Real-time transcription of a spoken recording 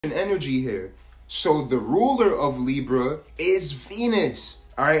energy here. So the ruler of Libra is Venus.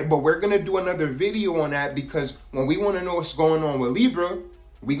 All right, but we're going to do another video on that, because when we want to know what's going on with Libra,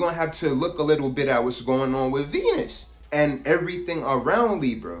 we're going to have to look a little bit at what's going on with Venus and everything around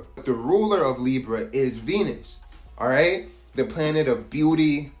Libra. The ruler of Libra is Venus. All right, the planet of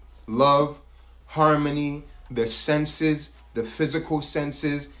beauty, love, harmony, the senses, the physical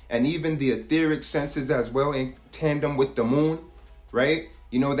senses, and even the etheric senses as well, in tandem with the moon, right?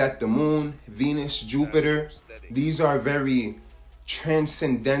 You know that the moon, Venus, Jupiter, these are very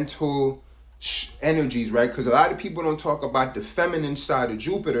transcendental energies, right? Because a lot of people don't talk about the feminine side of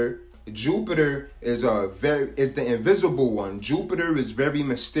Jupiter. Jupiter is the invisible one. Jupiter is very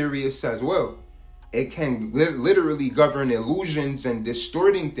mysterious as well. It can literally govern illusions and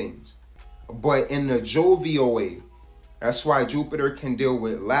distorting things, but in a jovial way. That's why Jupiter can deal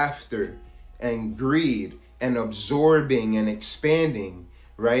with laughter and greed and absorbing and expanding,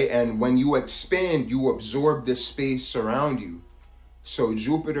 right? And when you expand, you absorb the space around you. So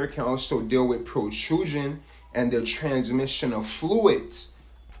Jupiter can also deal with protrusion and the transmission of fluids.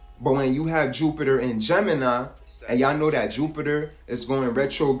 But when you have Jupiter in Gemini, and y'all know that Jupiter is going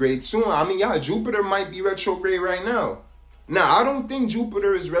retrograde soon. I mean, y'all, Jupiter might be retrograde right now. Now, I don't think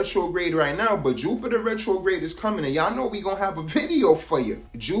Jupiter is retrograde right now, but Jupiter retrograde is coming. And y'all know we're going to have a video for you.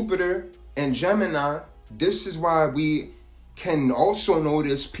 Jupiter and Gemini, this is why we can also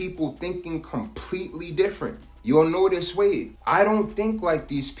notice people thinking completely different. You'll notice, wait, I don't think like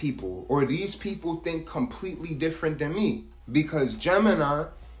these people, or these people think completely different than me. Because Gemini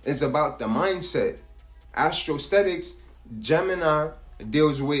is about the mindset. Astrostetics, Gemini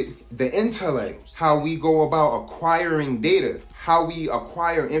deals with the intellect, how we go about acquiring data, how we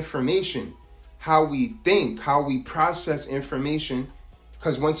acquire information, how we think, how we process information.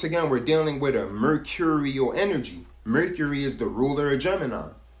 Because once again, we're dealing with a mercurial energy. Mercury is the ruler of Gemini.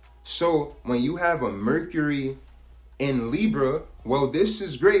 So when you have a Mercury in Libra, well, this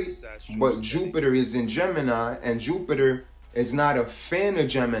is great, but Jupiter is in Gemini, and Jupiter is not a fan of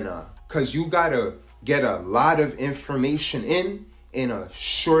Gemini, because you gotta get a lot of information in a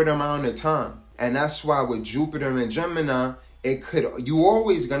short amount of time. And that's why with Jupiter and Gemini, you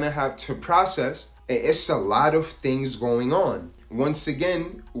always gonna have to process. It's a lot of things going on. Once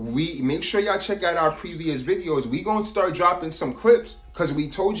again, we make sure y'all check out our previous videos. We gonna start dropping some clips, because we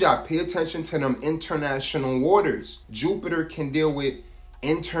told y'all pay attention to them international waters. Jupiter can deal with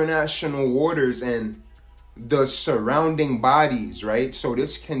international waters and the surrounding bodies, right? So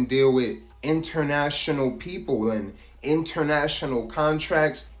this can deal with international people and international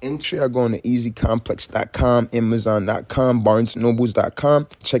contracts. Y'all going to easycomplex.com, amazon.com, barnesnobles.com.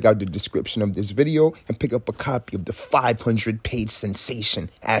 Check out the description of this video and pick up a copy of the 500-page sensation,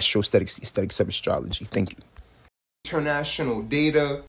 Astrostetics, Aesthetics of Astrology. Thank you. International data,